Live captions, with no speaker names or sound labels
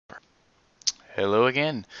Hello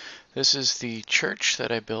again. This is the church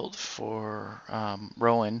that I built for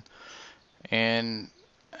Rowan, and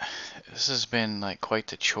this has been like quite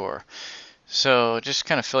the chore. So just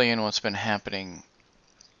kind of fill you in what's been happening.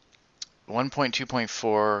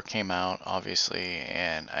 1.2.4 came out, obviously,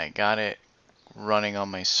 and I got it running on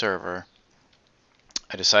my server.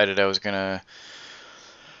 I decided I was gonna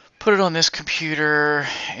put it on this computer,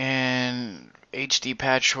 and HD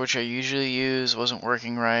patch, which I usually use, wasn't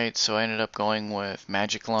working right, so I ended up going with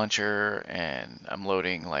Magic Launcher, and I'm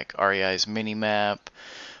loading like REI's minimap,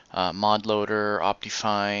 mod loader,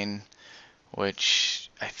 Optifine, which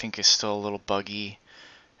I think is still a little buggy,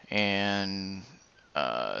 and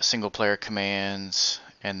single player commands,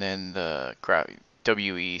 and then the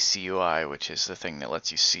WECUI, which is the thing that lets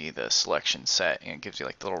you see the selection set, and it gives you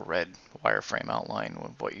like the little red wireframe outline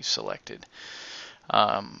of what you selected.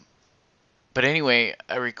 Um, but anyway,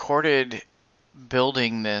 I recorded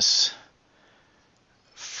building this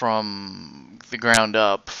from the ground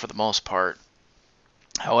up for the most part.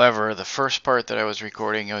 However, the first part that I was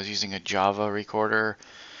recording, I was using a Java recorder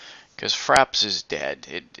because Fraps is dead.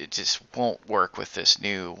 It just won't work with this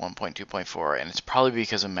new 1.2.4, and it's probably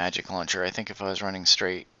because of Magic Launcher. I think if I was running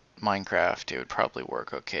straight Minecraft, it would probably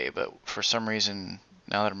work okay, but for some reason,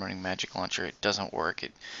 now that I'm running Magic Launcher, it doesn't work.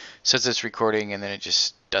 It says it's recording, and then it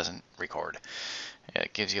just doesn't record.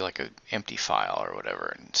 It gives you like an empty file or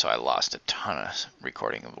whatever, and so I lost a ton of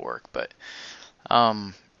recording of work. But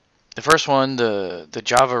the first one, the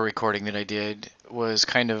Java recording that I did, was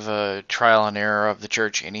kind of a trial and error of the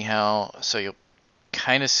church anyhow, so you'll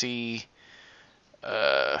kind of see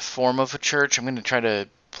a form of a church. I'm going to try to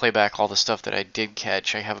play back all the stuff that I did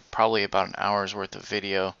catch. I have probably about an hour's worth of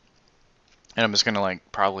video, and I'm just going to like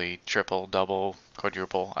probably triple, double,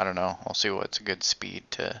 quadruple, I don't know. I'll see what's a good speed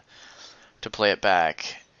to play it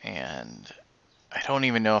back, and I don't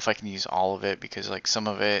even know if I can use all of it, because like some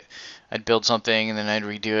of it I'd build something and then I'd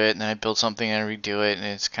redo it, and then I'd build something and I'd redo it, and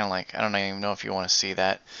it's kind of like I don't even know if you want to see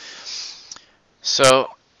that. So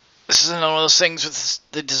this is another one of those things with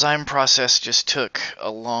the design process just took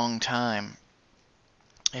a long time,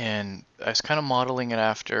 and I was kind of modeling it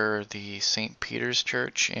after the St. Peter's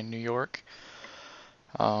Church in New York.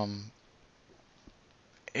 Um,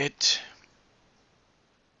 it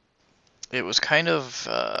it was kind of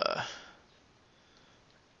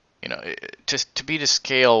to be to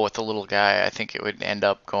scale with a little guy, I think it would end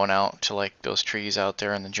up going out to like those trees out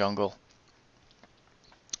there in the jungle.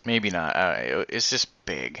 Maybe not. It's just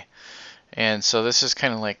big, and so this is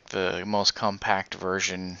kind of like the most compact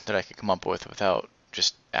version that I could come up with without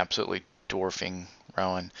just absolutely dwarfing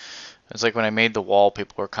Rowan. It's like when I made the wall,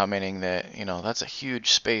 people were commenting that, that's a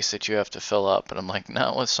huge space that you have to fill up. But I'm like,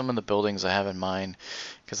 not with some of the buildings I have in mind.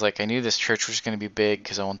 Because, like, I knew this church was going to be big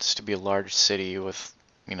because I want this to be a large city with,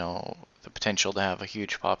 the potential to have a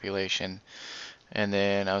huge population. And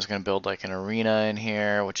then I was going to build, like, an arena in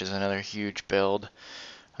here, which is another huge build.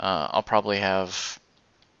 I'll probably have,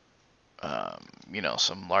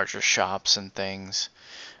 some larger shops and things.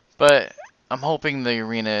 But I'm hoping the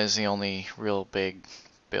arena is the only real big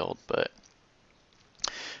build. But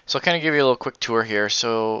so I'll kind of give you a little quick tour here.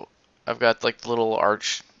 So I've got like the little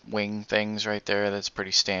arch wing things right there. That's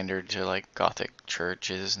pretty standard to like Gothic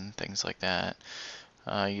churches and things like that.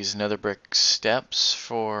 Use nether brick steps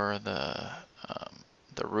for the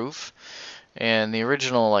roof, and the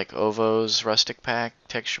original like Ovo's rustic pack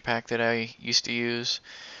texture pack that I used to use.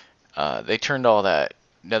 They turned all that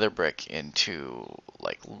nether brick into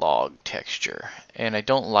like log texture, and I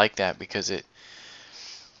don't like that because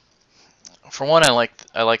for one, I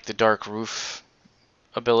like the dark roof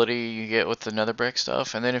ability you get with the nether brick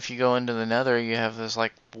stuff, and then if you go into the nether, you have this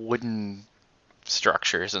like wooden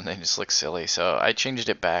structures, and they just look silly. So I changed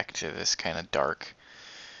it back to this kind of dark,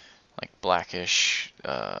 like blackish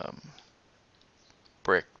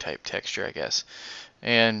brick type texture, I guess.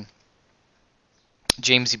 And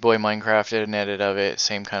Jamesy Boy Minecraft did an edit of it,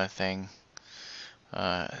 same kind of thing.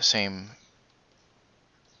 Same,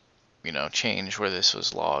 change where this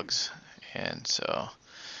was logs. And so,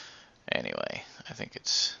 anyway, I think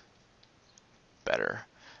it's better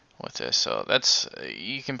with this. So that's,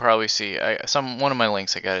 you can probably see, one of my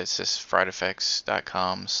links I got is just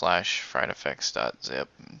frighteffects.com/frighteffects.zip.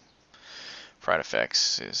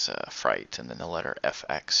 Frighteffects is fright and then the letter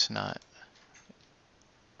FX, not.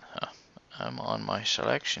 I'm on my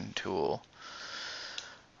selection tool.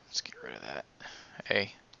 Let's get rid of that.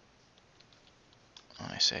 Hey.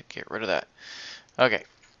 I said get rid of that. Okay.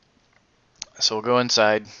 So we'll go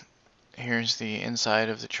inside. Here's the inside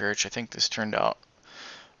of the church. I think this turned out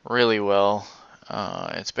really well.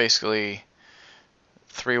 It's basically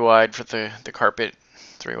 3 wide for the carpet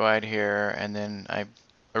 3 wide here, and then I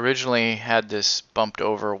originally had this bumped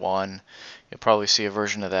over one. You'll probably see a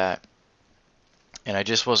version of that, and I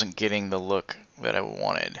just wasn't getting the look that I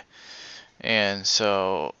wanted. And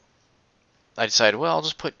so I decided, well, I'll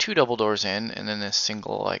just put 2 double doors in, and then this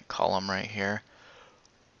single like column right here.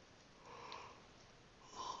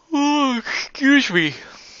 Oh, excuse me.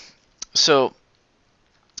 So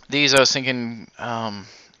these, I was thinking,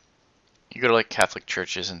 you go to like Catholic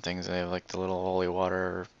churches and things, they have like the little holy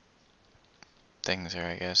water things there,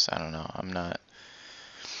 I guess. I don't know. I'm not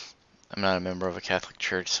a member of a Catholic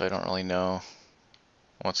church, so I don't really know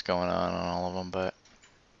what's going on all of them, but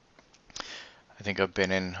I think I've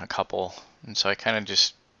been in a couple, and so I kind of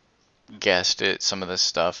just guessed at some of this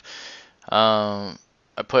stuff.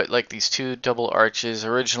 I put like these 2 double arches.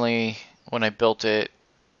 Originally, when I built it,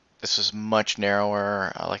 this was much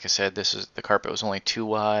narrower. Like I said, the carpet was only 2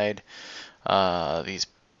 wide. Those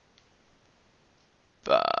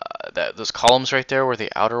columns right there were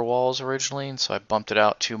the outer walls originally, and so I bumped it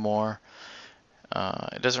out 2 more.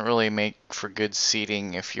 It doesn't really make for good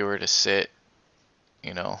seating if you were to sit,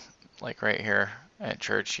 you know, like right here at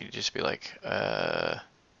church. You'd just be like,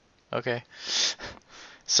 okay.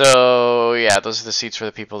 So yeah, those are the seats for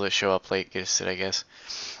the people that show up late get to sit, I guess.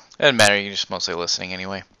 It doesn't matter, you're just mostly listening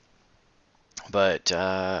anyway. But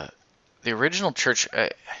the original church,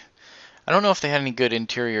 I don't know if they had any good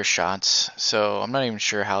interior shots, so I'm not even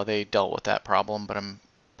sure how they dealt with that problem.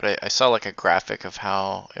 But I saw like a graphic of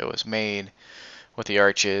how it was made with the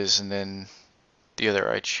arches and then the other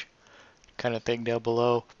arch kind of thing down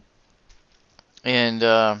below. And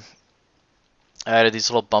I added these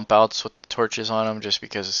little bump outs with the torches on them just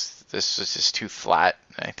because this is just too flat.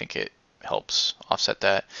 And I think it helps offset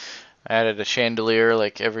that. I added a chandelier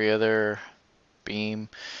like every other beam.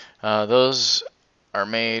 Those are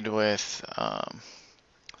made with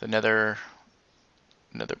the nether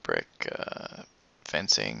brick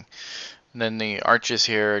fencing. And then the arches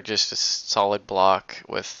here are just a solid block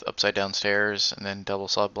with upside down stairs and then double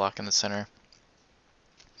solid block in the center.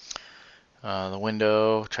 The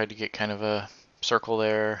window, tried to get kind of a circle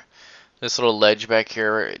there. This little ledge back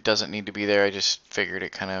here, it doesn't need to be there. I just figured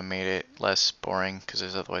it kind of made it less boring because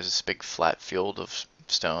there's otherwise this big flat field of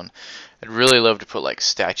stone. I'd really love to put like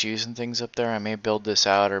statues and things up there. I may build this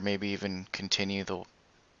out or maybe even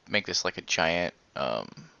make this like a giant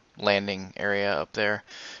landing area up there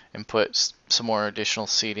and put some more additional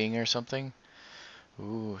seating or something.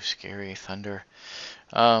 Ooh, scary thunder.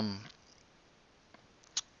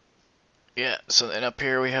 Yeah, so then up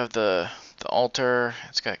here we have the altar.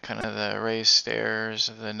 It's got kind of the raised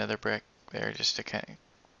stairs, the nether brick there just to kind of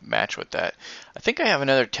match with that. I think I have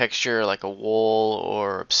another texture like a wool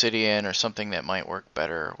or obsidian or something that might work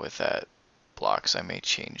better with that block, so I may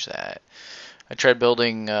change that. I tried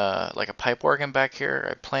building like a pipe organ back here.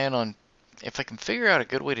 I plan on, if I can figure out a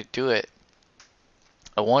good way to do it,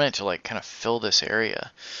 I want it to like kind of fill this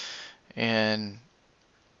area. And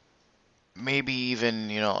maybe even,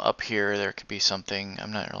 up here there could be something.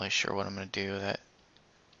 I'm not really sure what I'm going to do. That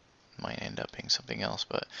might end up being something else.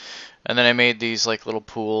 And then I made these like little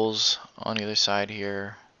pools on either side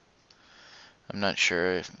here. I'm not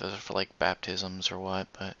sure if those are for like baptisms or what,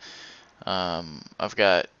 but I've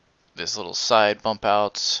got this little side bump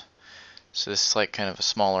outs. So this is like kind of a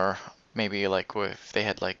smaller, maybe like if they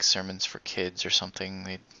had like sermons for kids or something,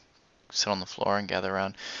 they'd sit on the floor and gather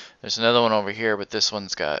around. There's another one over here, but this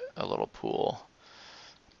one's got a little pool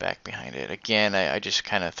back behind it. Again, I just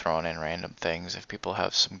kind of throwing in random things. If people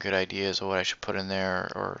have some good ideas of what I should put in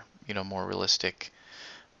there or more realistic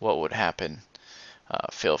what would happen,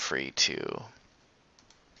 feel free to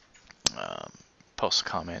post a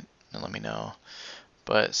comment and let me know.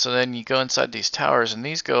 But so then you go inside these towers, and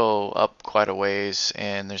these go up quite a ways,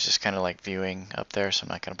 and there's just kind of like viewing up there, so I'm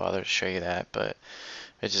not going to bother to show you that, but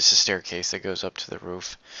it's just a staircase that goes up to the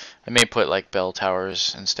roof. I may put like bell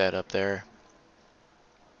towers instead up there.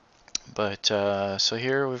 But so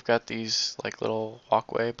here we've got these like little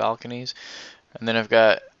walkway balconies, and then I've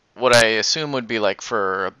got what I assume would be like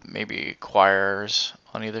for maybe choirs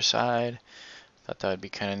on either side. Thought that would be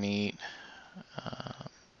kind of neat.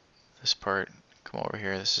 This part, come over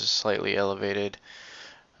here, this is slightly elevated.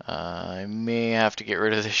 I may have to get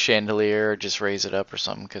rid of the chandelier or just raise it up or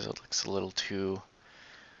something because it looks a little too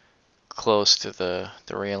close to the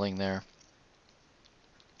railing there.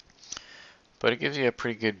 But it gives you a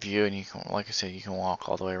pretty good view, and you can, like I said, you can walk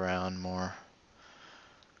all the way around. More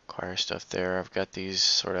choir stuff there. I've got these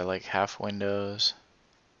sort of like half windows,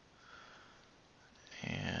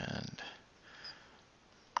 and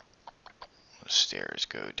the stairs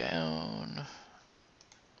go down.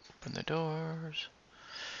 Open the doors.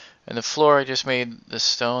 And the floor I just made the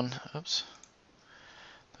stone. Oops.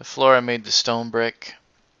 The floor I made the stone brick.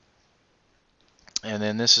 And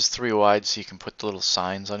then this is 3 wide, so you can put the little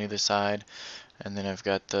signs on either side. And then I've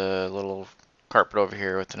got the little carpet over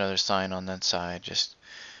here with another sign on that side, just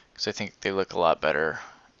because I think they look a lot better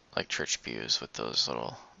like church pews with those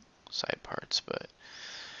little side parts. But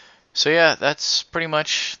so yeah, that's pretty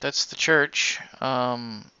much, that's the church.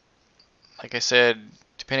 Like I said,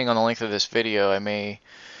 depending on the length of this video, I may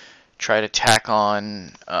try to tack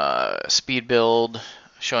on speed build,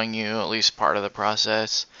 showing you at least part of the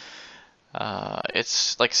process.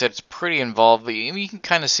 It's, like I said, it's pretty involved, but you can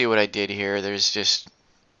kind of see what I did here. There's just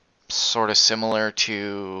sort of similar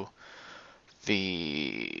to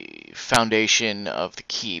the foundation of the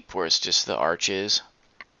keep, where it's just the arches,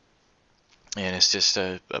 and it's just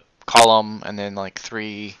a column, and then like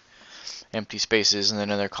 3 empty spaces, and then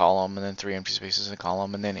another column, and then 3 empty spaces in a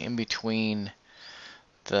column, and then in between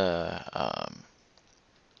the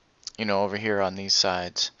over here on these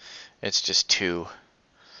sides, it's just 2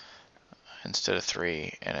 instead of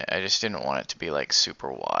 3, and I just didn't want it to be like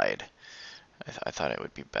super wide. I thought it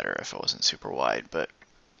would be better if it wasn't super wide, but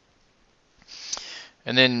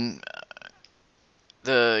and then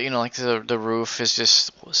the roof is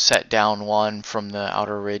just set down 1 from the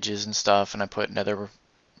outer ridges and stuff, and I put another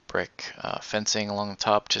brick fencing along the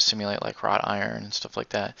top to simulate like wrought iron and stuff like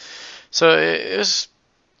that. So it was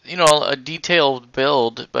a detailed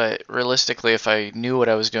build, but realistically, if I knew what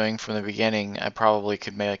I was doing from the beginning, I probably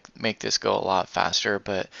could make this go a lot faster.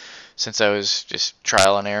 But since I was just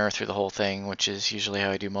trial and error through the whole thing, which is usually how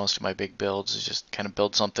I do most of my big builds, is just kind of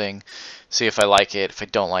build something, see if I like it. If I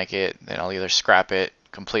don't like it, then I'll either scrap it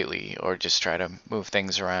completely or just try to move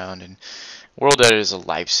things around. And World Edit is a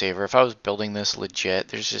lifesaver. If I was building this legit,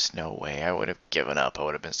 there's just no way I would have given up. I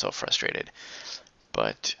would have been so frustrated.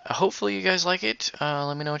 But hopefully you guys like it.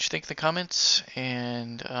 Let me know what you think in the comments.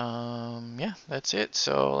 And yeah, that's it.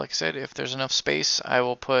 So like I said, if there's enough space, I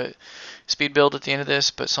will put speed build at the end of this.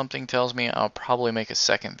 But something tells me I'll probably make a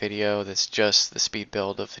second video that's just the speed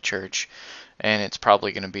build of the church. And it's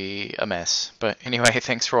probably going to be a mess. But anyway,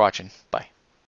 thanks for watching. Bye.